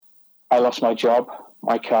I lost my job,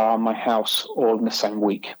 my car, my house, all in the same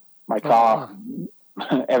week. My car,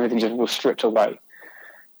 everything just was stripped away.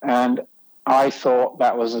 And I thought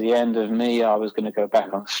that was the end of me. I was going to go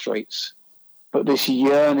back on the streets. But this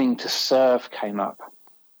yearning to serve came up.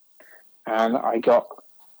 And I got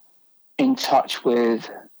in touch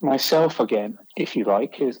with myself again, if you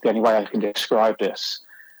like, is the only way I can describe this.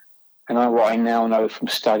 And what I now know from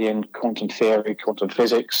studying quantum theory, quantum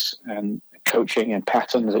physics, and coaching and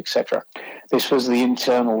patterns, etc. This was the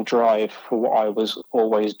internal drive for what I was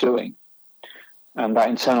always doing. And that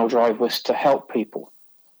internal drive was to help people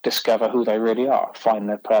discover who they really are, find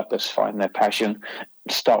their purpose, find their passion,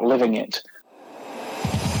 start living it.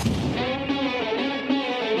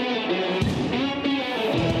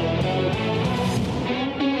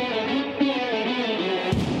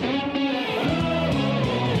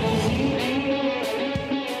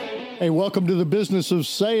 Hey, welcome to the Business of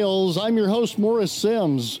Sales. I'm your host, Morris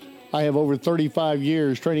Sims. I have over 35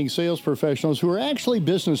 years training sales professionals who are actually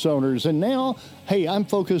business owners. And now, hey, I'm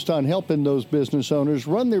focused on helping those business owners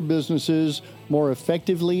run their businesses more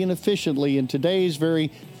effectively and efficiently in today's very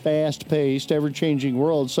fast-paced, ever-changing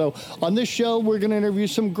world. So on this show, we're going to interview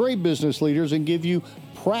some great business leaders and give you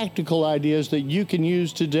practical ideas that you can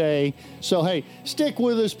use today. So, hey, stick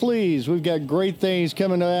with us, please. We've got great things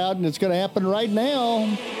coming out, and it's going to happen right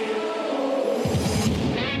now.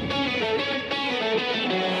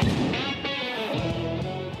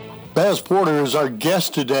 Baz Porter is our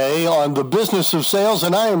guest today on the Business of Sales,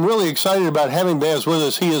 and I am really excited about having Baz with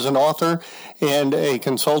us. He is an author and a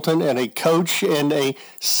consultant and a coach and a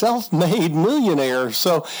self-made millionaire.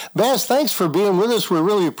 So, Baz, thanks for being with us. We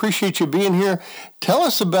really appreciate you being here. Tell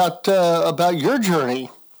us about your journey.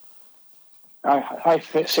 Hi,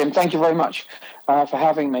 Sim. Thank you very much for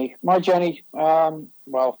having me. My journey,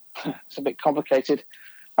 it's a bit complicated.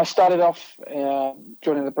 I started off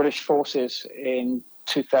joining the British Forces in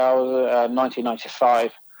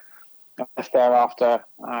 1995. I left there after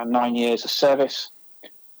 9 years of service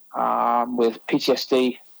with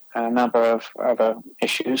PTSD and a number of other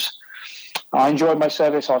issues. I enjoyed my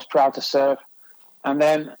service. I was proud to serve. And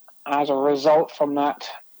then as a result from that,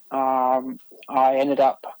 I ended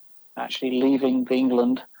up actually leaving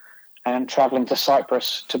England and traveling to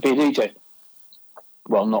Cyprus to be a DJ.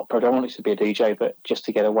 Well, not predominantly to be a DJ, but just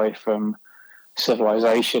to get away from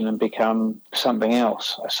civilization and become something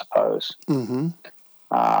else, I suppose. Mm-hmm.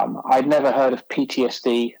 I'd never heard of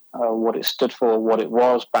PTSD, what it stood for, what it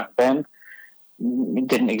was back then. It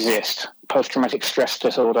didn't exist. Post-traumatic stress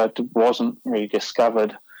disorder wasn't really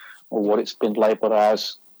discovered, or what it's been labeled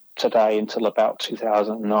as today, until about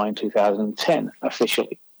 2009, 2010,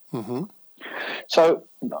 officially. Mm-hmm. So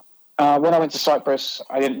when I went to Cyprus,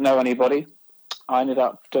 I didn't know anybody. I ended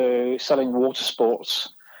up selling water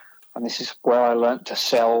sports. And this is where I learned to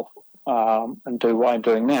sell and do what I'm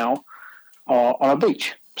doing now on a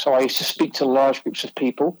beach. So I used to speak to large groups of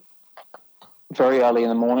people very early in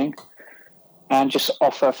the morning and just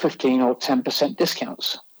offer 15 or 10%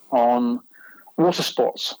 discounts on water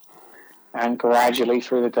sports. And gradually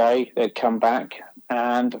through the day, they'd come back.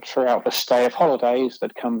 And throughout the stay of holidays,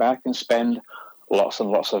 they'd come back and spend lots and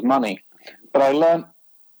lots of money. But I learned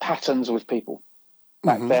patterns with people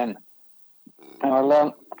back then. And I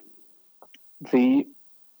learned the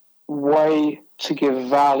way to give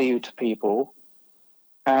value to people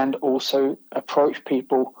and also approach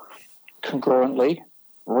people congruently,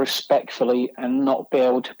 respectfully, and not be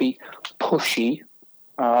able to be pushy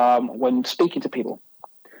when speaking to people.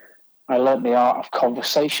 I learned the art of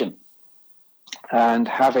conversation and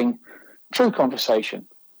having true conversation,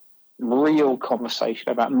 real conversation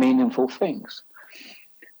about meaningful things.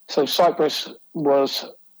 So Cyprus was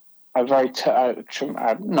a very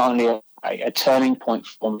not only a turning point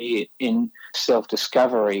for me in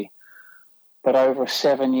self-discovery, but over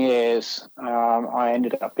 7 years, I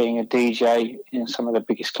ended up being a DJ in some of the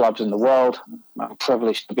biggest clubs in the world. I'm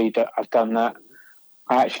privileged to be that I've done that.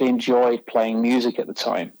 I actually enjoyed playing music at the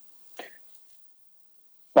time.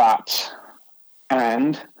 Because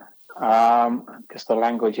the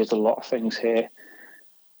language is a lot of things here,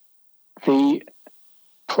 the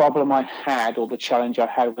problem I had, or the challenge I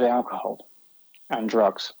had, with alcohol and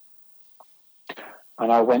drugs.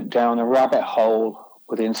 And I went down a rabbit hole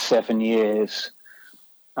within 7 years,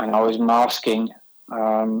 and I was masking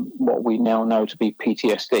what we now know to be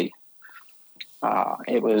PTSD.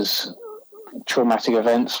 It was traumatic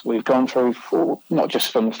events we've gone through, not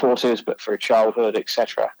just from the forces, but through childhood,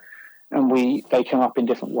 etc. And they come up in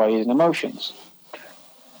different ways and emotions.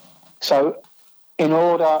 So I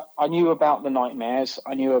knew about the nightmares,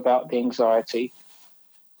 I knew about the anxiety,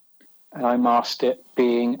 and I masked it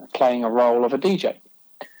playing a role of a DJ.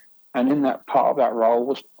 And in that part of that role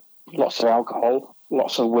was lots of alcohol,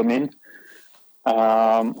 lots of women,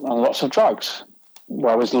 and lots of drugs,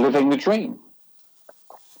 where I was living the dream.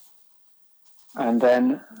 And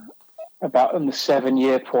then about in the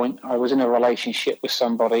 7-year point, I was in a relationship with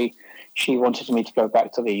somebody. She wanted me to go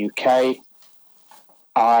back to the UK.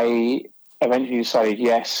 I eventually decided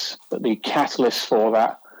yes, but the catalyst for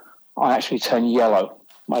that, I actually turned yellow.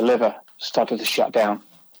 My liver started to shut down.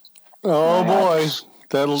 Oh boy,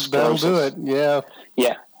 that'll do it. Yeah.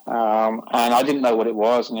 Yeah. And I didn't know what it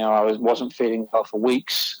was. I wasn't feeling well for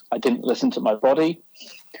weeks. I didn't listen to my body.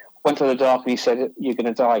 Went to the doctor and he said, "You're going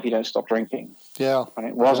to die if you don't stop drinking." Yeah. And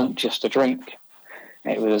it wasn't just a drink.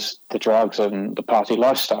 It was the drugs and the party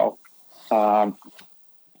lifestyle.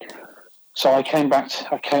 So I came back.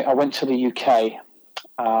 I went to the UK,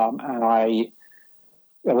 and I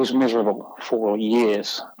was miserable for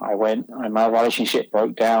years. My relationship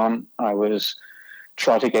broke down. I was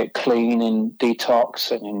trying to get clean in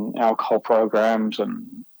detox and in alcohol programs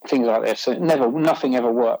and things like this. Nothing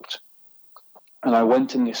ever worked. And I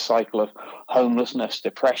went in this cycle of homelessness,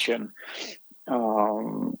 depression,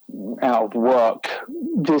 out of work.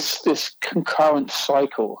 This concurrent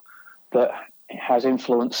cycle that has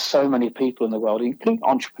influenced so many people in the world, including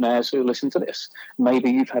entrepreneurs who listen to this. Maybe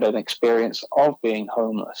you've had an experience of being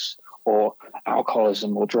homeless or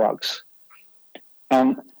alcoholism or drugs.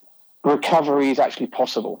 And recovery is actually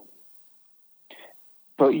possible.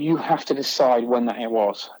 But you have to decide when that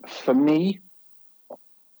was. For me,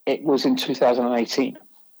 it was in 2018.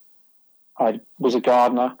 I was a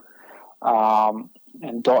gardener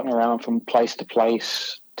and dotting around from place to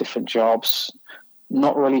place, different jobs,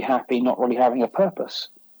 not really happy, not really having a purpose.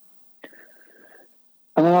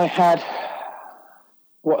 And then I had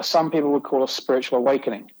what some people would call a spiritual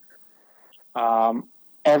awakening.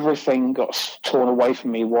 Everything got torn away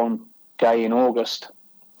from me one day in August.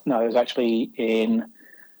 No, it was actually in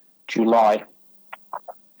July.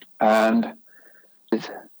 And with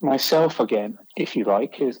myself again, if you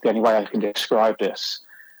like, is the only way I can describe this.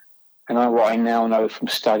 And what I now know from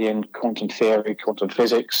studying quantum theory, quantum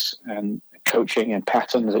physics, and coaching and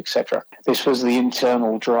patterns, etc. This was the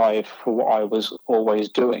internal drive for what I was always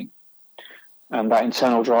doing. And that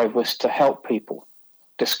internal drive was to help people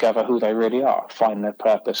discover who they really are, find their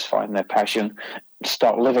purpose, find their passion,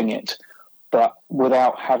 start living it, but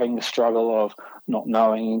without having the struggle of not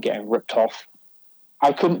knowing and getting ripped off.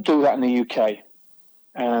 I couldn't do that in the UK.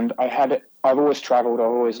 And I've always traveled. I've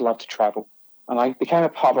always loved to travel. And I became a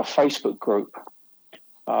part of a Facebook group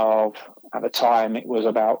of, at the time, it was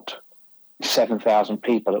about 7,000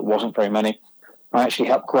 people. It wasn't very many. I actually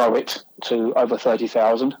helped grow it to over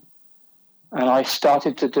 30,000. And I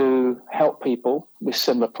started to help people with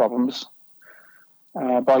similar problems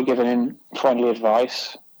by giving friendly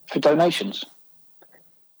advice for donations.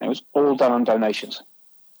 And it was all done on donations.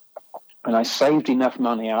 And I saved enough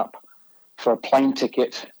money up for a plane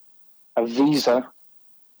ticket, a visa,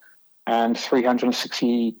 and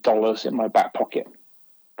 $360 in my back pocket.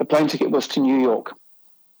 The plane ticket was to New York.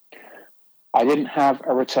 I didn't have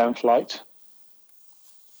a return flight,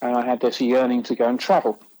 and I had this yearning to go and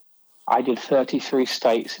travel. I did 33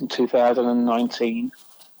 states in 2019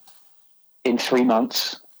 in 3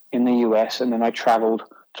 months in the US, and then I traveled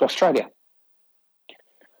to Australia.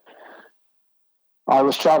 I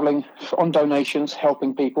was traveling on donations,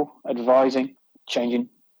 helping people, advising, changing,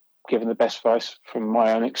 giving the best advice from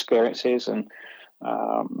my own experiences, and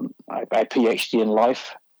I had a PhD in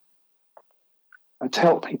life, and to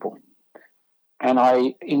help people. And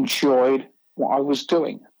I enjoyed what I was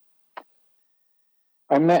doing.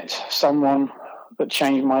 I met someone that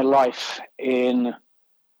changed my life in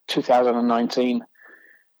 2019.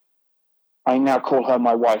 I now call her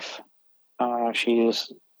my wife. She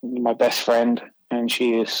is my best friend, and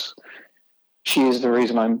she is the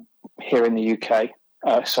reason I'm here in the UK.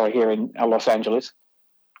 Here in Los Angeles.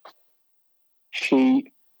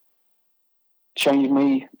 She changed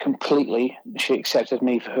me completely. She accepted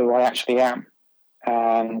me for who I actually am.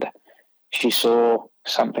 And she saw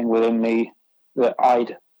something within me that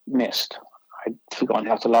I'd missed. I'd forgotten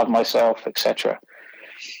how to love myself, etc.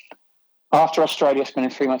 After Australia,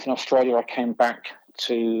 spending 3 months in Australia, I came back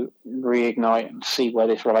to reignite and see where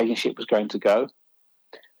this relationship was going to go.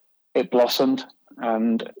 It blossomed,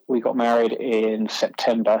 and we got married in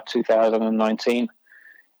September 2019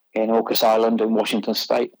 in Orcas Island in Washington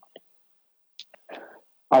State.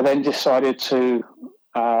 I then decided to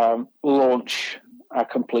launch a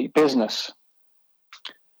complete business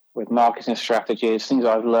with marketing strategies, things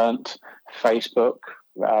I've learned, Facebook,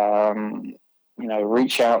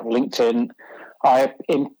 reach out, LinkedIn. I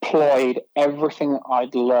employed everything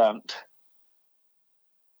I'd learned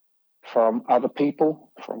from other people,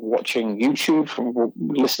 from watching YouTube, from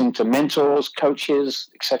listening to mentors, coaches,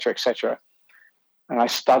 etc., etc. And I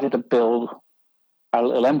started to build a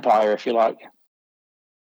little empire, if you like.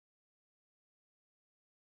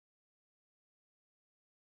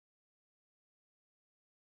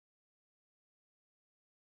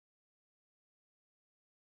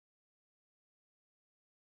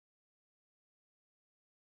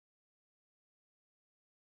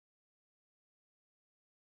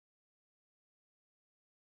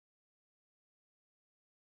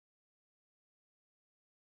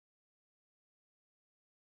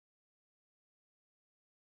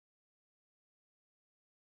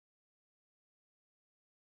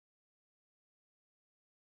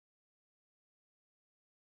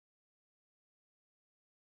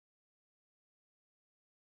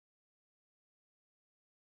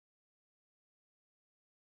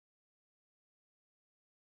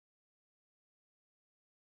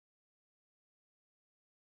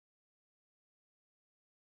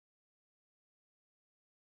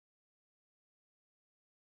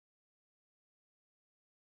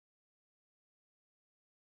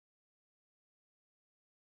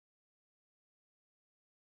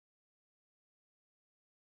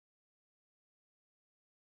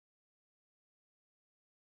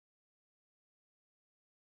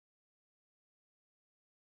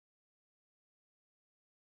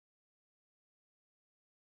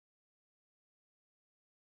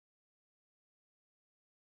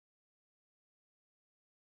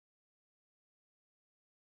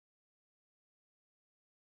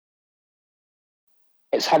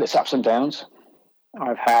 It's had its ups and downs.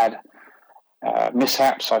 I've had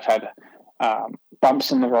mishaps. I've had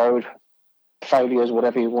bumps in the road, failures,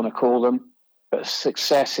 whatever you want to call them. But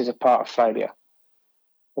success is a part of failure,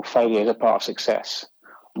 or failure is a part of success,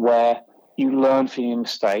 where you learn from your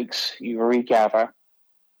mistakes, you regather,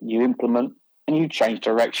 you implement, and you change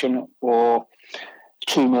direction or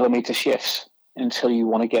 2 millimeter shifts until you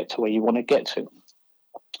want to get to where you want to get to.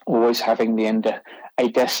 Always having the end, a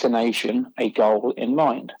destination, a goal in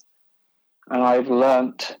mind. And I've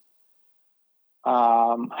learnt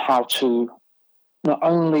how to not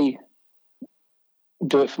only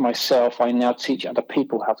do it for myself, I now teach other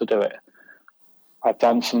people how to do it.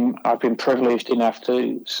 I've been privileged enough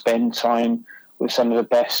to spend time with some of the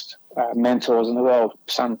best mentors in the world,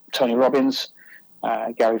 Tony Robbins,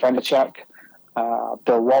 Gary Vaynerchuk,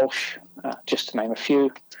 Bill Walsh, just to name a few.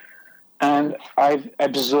 And I've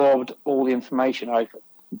absorbed all the information. I've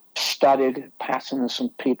studied patterns from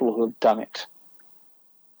people who have done it.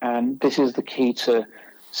 And this is the key to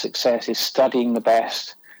success, is studying the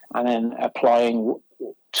best and then applying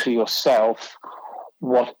to yourself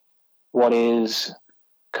what is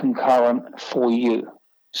concurrent for you.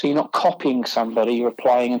 So you're not copying somebody, you're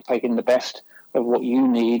applying and taking the best of what you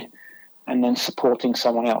need and then supporting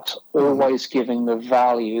someone else. Always giving the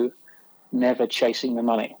value, never chasing the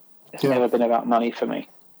money. It's never been about money for me.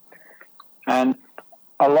 And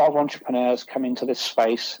a lot of entrepreneurs come into this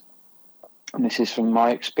space, and this is from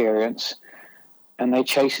my experience, and they're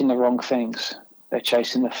chasing the wrong things. They're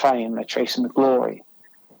chasing the fame, they're chasing the glory.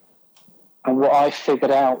 And what I figured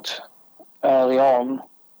out early on,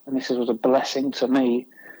 and this was a blessing to me,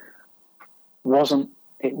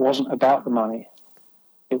 it wasn't about the money.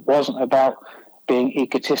 It wasn't about being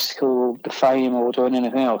egotistical, the fame, or doing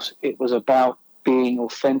anything else. It was about being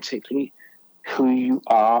authentically who you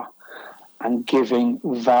are and giving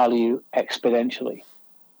value exponentially.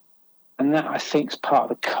 And that, I think, is part of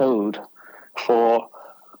the code for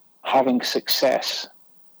having success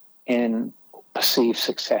in perceived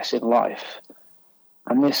success in life.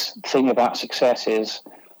 And this thing about success is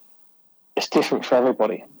it's different for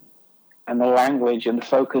everybody. And the language and the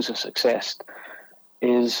focus of success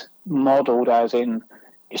is modeled as in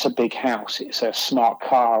it's a big house, it's a smart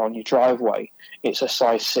car on your driveway, it's a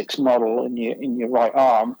size 6 model in your right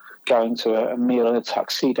arm going to a meal in a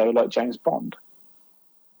tuxedo like James Bond.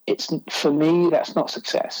 For me, that's not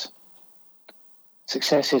success.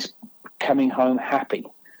 Success is coming home happy,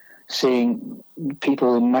 seeing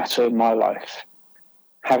people who matter in my life,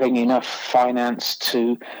 having enough finance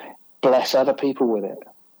to bless other people with it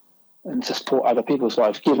and to support other people's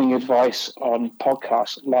lives, giving advice on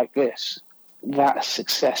podcasts like this. That's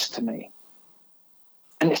success to me.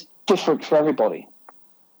 And it's different for everybody.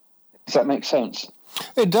 Does that make sense?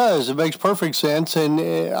 It does. It makes perfect sense. And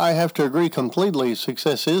I have to agree completely.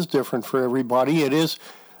 Success is different for everybody. It is,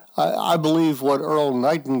 I believe, what Earl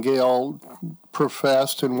Nightingale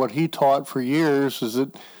professed and what he taught for years is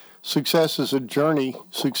that success is a journey.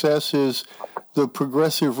 Success is the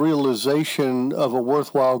progressive realization of a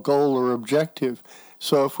worthwhile goal or objective.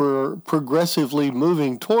 So if we're progressively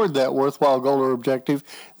moving toward that worthwhile goal or objective,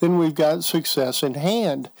 then we've got success in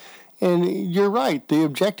hand. And you're right, the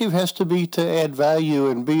objective has to be to add value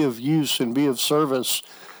and be of use and be of service.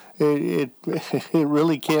 It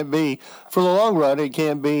really can't be, for the long run, it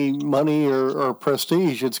can't be money or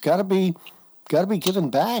prestige. It's got to be given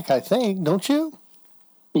back, I think, don't you?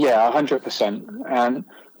 Yeah, 100%. And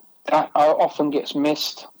that often gets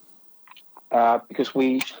missed because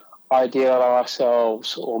we idealize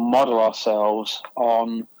ourselves or model ourselves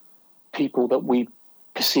on people that we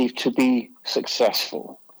perceive to be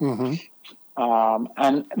successful. Mm-hmm.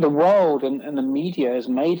 And the world and the media has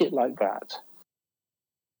made it like that.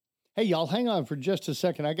 Hey, y'all, hang on for just a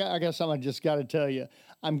second. I got something I just got to tell you.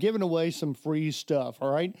 I'm giving away some free stuff,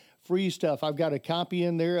 all right? Free stuff. I've got a copy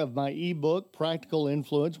in there of my ebook, Practical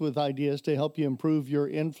Influence, with ideas to help you improve your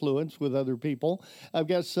influence with other people. I've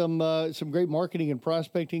got some great marketing and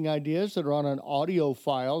prospecting ideas that are on an audio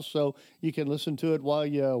file, so you can listen to it while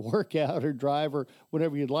you work out or drive or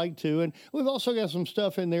whatever you'd like to. And we've also got some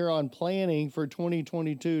stuff in there on planning for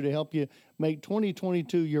 2022 to help you make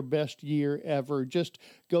 2022 your best year ever. Just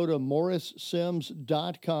go to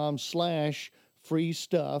morrissims.com/free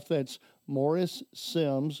stuff. That's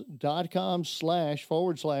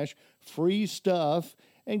morrissims.com//free stuff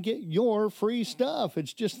and get your free stuff.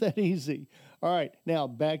 It's just that easy. All right, now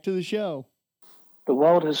back to the show. The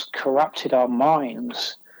world has corrupted our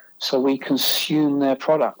minds, so we consume their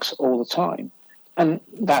products all the time. And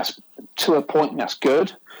that's, to a point, that's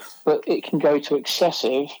good, but it can go to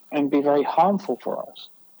excessive and be very harmful for us.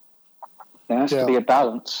 There has to be a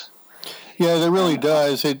balance. Yeah, there really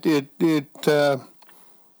does.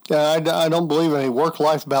 I don't believe in a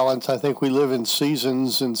work-life balance. I think we live in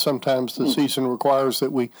seasons, and sometimes the season requires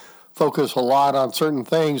that we focus a lot on certain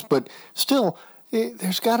things. But still,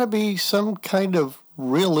 there's got to be some kind of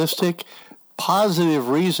realistic, positive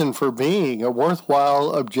reason for being, a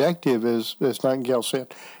worthwhile objective, as Nightingale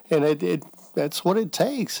said. And that's what it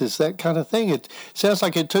takes, is that kind of thing. It sounds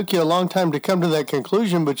like it took you a long time to come to that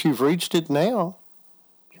conclusion, but you've reached it now.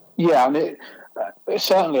 Yeah, I mean,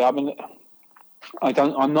 certainly. I mean,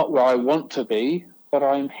 I'm not where I want to be, but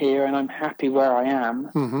I'm here and I'm happy where I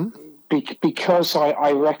am because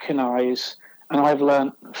I recognize, and I've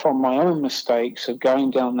learned from my own mistakes of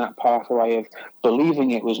going down that pathway of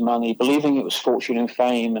believing it was money, believing it was fortune and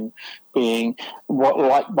fame, and being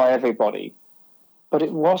liked by everybody. But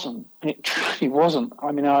it wasn't. It truly wasn't.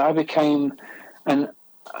 I mean, I became an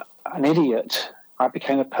idiot. I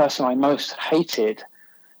became the person I most hated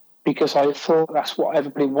because I thought that's what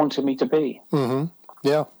everybody wanted me to be. Mm-hmm.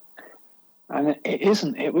 Yeah. And it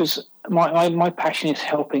isn't. It was my passion is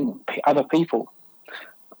helping other people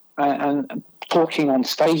and talking on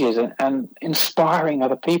stages and inspiring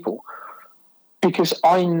other people, because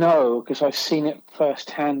I know, because I've seen it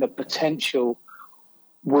firsthand, the potential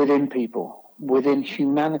within people, within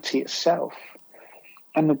humanity itself.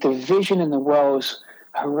 And the division in the world is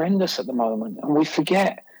horrendous at the moment. And we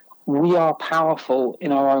forget we are powerful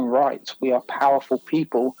in our own right. We are powerful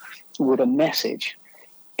people with a message.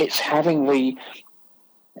 It's having the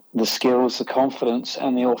skills, the confidence,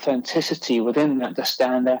 and the authenticity within that to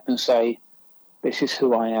stand up and say, this is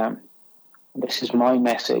who I am. This is my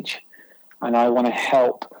message. And I want to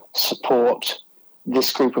help support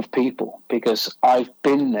this group of people because I've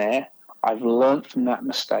been there. I've learned from that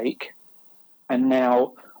mistake. And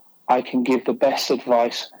now I can give the best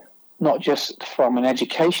advice, not just from an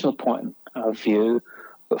educational point of view,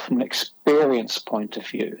 but from an experience point of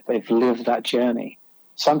view. They've lived that journey.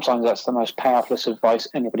 Sometimes that's the most powerful advice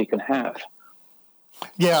anybody can have.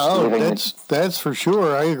 Yeah, that's for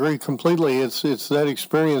sure. I agree completely. It's that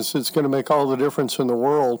experience that's going to make all the difference in the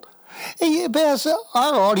world. Hey, Bess,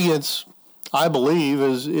 our audience, I believe,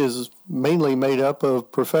 is mainly made up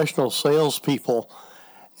of professional salespeople.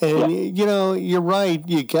 And, you know, you're right.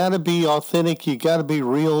 You got to be authentic. You got to be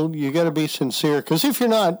real. You got to be sincere. Because if you're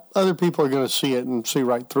not, other people are going to see it and see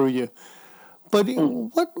right through you. But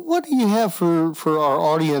what do you have for our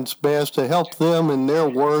audience, Bess, to help them in their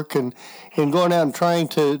work and going out and trying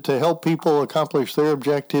to help people accomplish their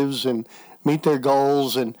objectives and meet their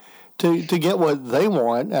goals and to get what they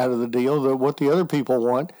want out of the deal, what the other people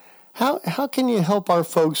want? How can you help our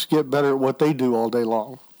folks get better at what they do all day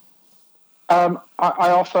long? I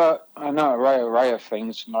offer an array of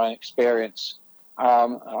things from my experience.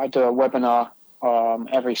 I do a webinar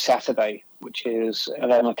every Saturday, which is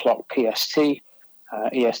 11 o'clock PST,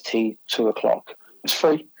 EST 2 o'clock. It's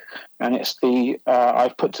free, and it's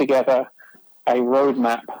I've put together a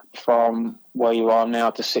roadmap from where you are now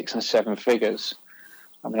to 6 and 7 figures.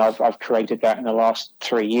 I mean, I've created that in the last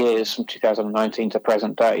 3 years, from 2019 to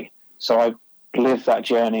present day. So lived that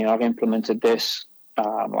journey. I've implemented this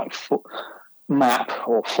map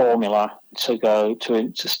or formula to go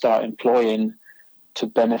to start employing to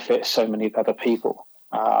benefit so many other people.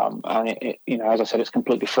 And it, as I said, it's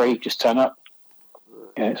completely free. Just turn up.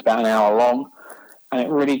 It's about an hour long, and it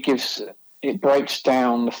really breaks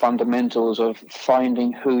down the fundamentals of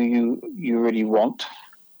finding who you really want,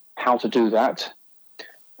 how to do that,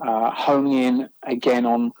 honing in again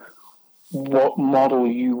on what model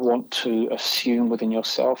you want to assume within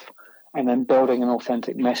yourself, and then building an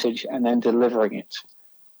authentic message and then delivering it,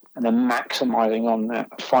 and then maximizing on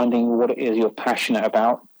that, finding what it is you're passionate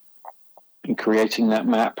about and creating that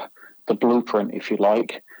map, the blueprint, if you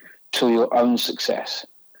like, to your own success.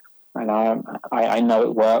 And I know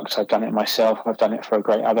it works. I've done it myself. I've done it for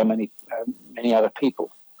many other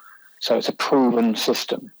people. So it's a proven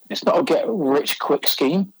system. It's not a get-rich-quick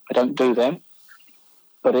scheme. I don't do them.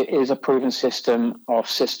 But it is a proven system of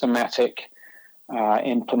systematic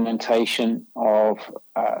implementation of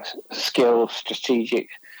skills, strategic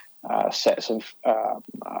sets of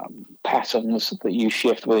patterns that you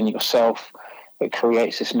shift within yourself that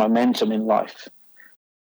creates this momentum in life.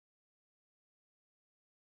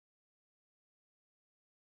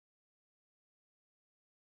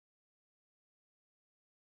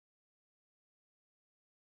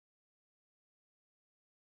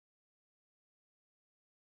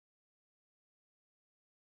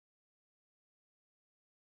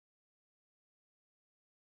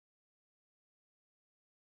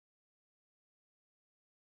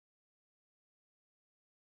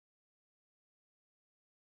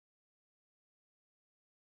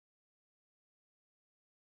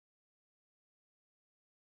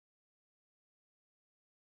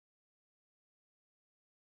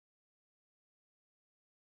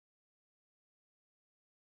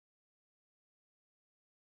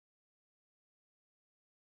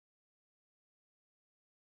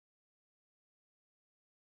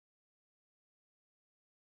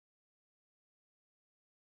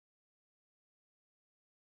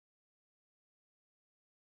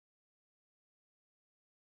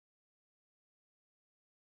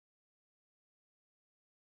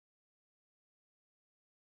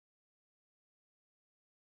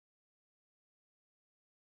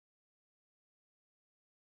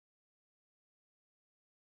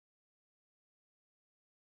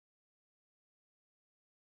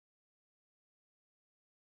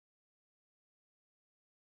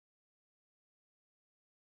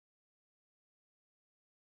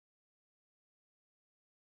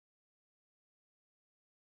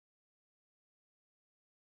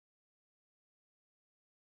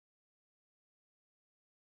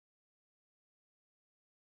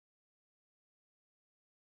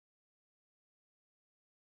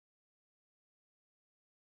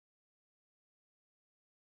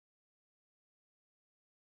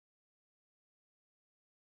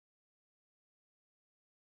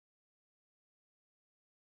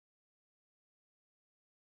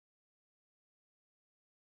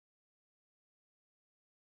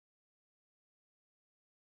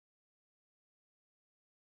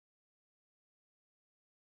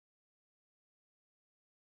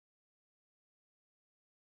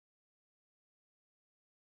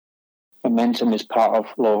 Momentum is part of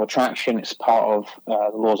law of attraction. It's part of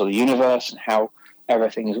the laws of the universe and how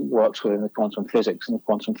everything works within the quantum physics and the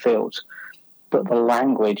quantum fields. But the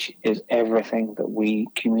language is everything that we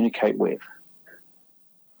communicate with.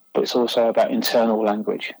 But it's also about internal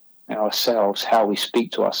language, ourselves, how we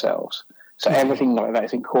speak to ourselves. So everything like that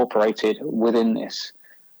is incorporated within this.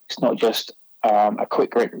 It's not just a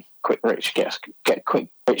quick rich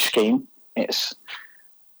scheme. It's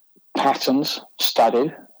patterns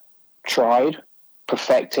studied, tried,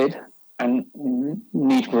 perfected, and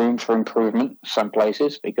need room for improvement some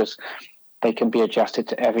places because they can be adjusted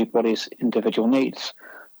to everybody's individual needs.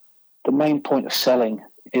 The main point of selling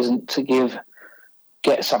isn't to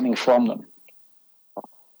get something from them.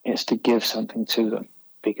 It's to give something to them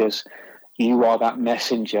because you are that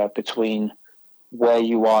messenger between where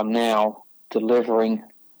you are now delivering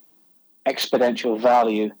exponential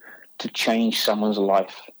value to change someone's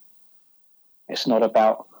life. It's not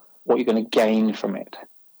about what you're going to gain from it.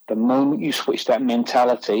 The moment you switch that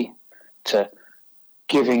mentality to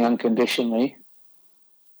giving unconditionally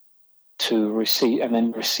to receive and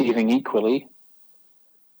then receiving equally,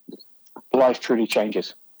 life truly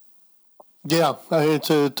changes. Yeah,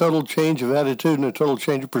 it's a total change of attitude and a total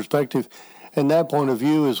change of perspective. And that point of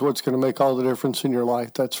view is what's going to make all the difference in your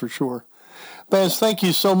life, that's for sure. Baz, thank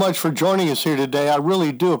you so much for joining us here today. I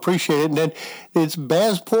really do appreciate it. And then it's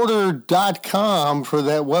BazPorter.com for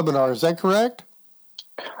that webinar. Is that correct?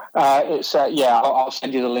 I'll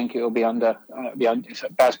send you the link. It'll be under it's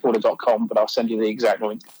at bazporter.com, but I'll send you the exact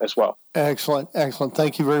link as well. Excellent.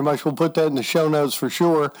 Thank you very much. We'll put that in the show notes for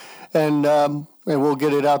sure, and we'll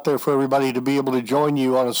get it out there for everybody to be able to join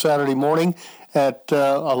you on a Saturday morning at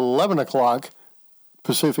 11 o'clock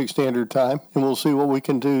Pacific Standard Time, and we'll see what we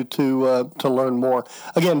can do to learn more.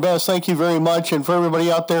 Again, Baz, thank you very much, and for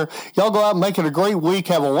everybody out there, y'all go out and make it a great week.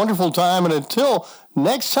 Have a wonderful time, and until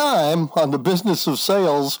next time on The Business of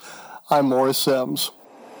Sales, I'm Morris Sims.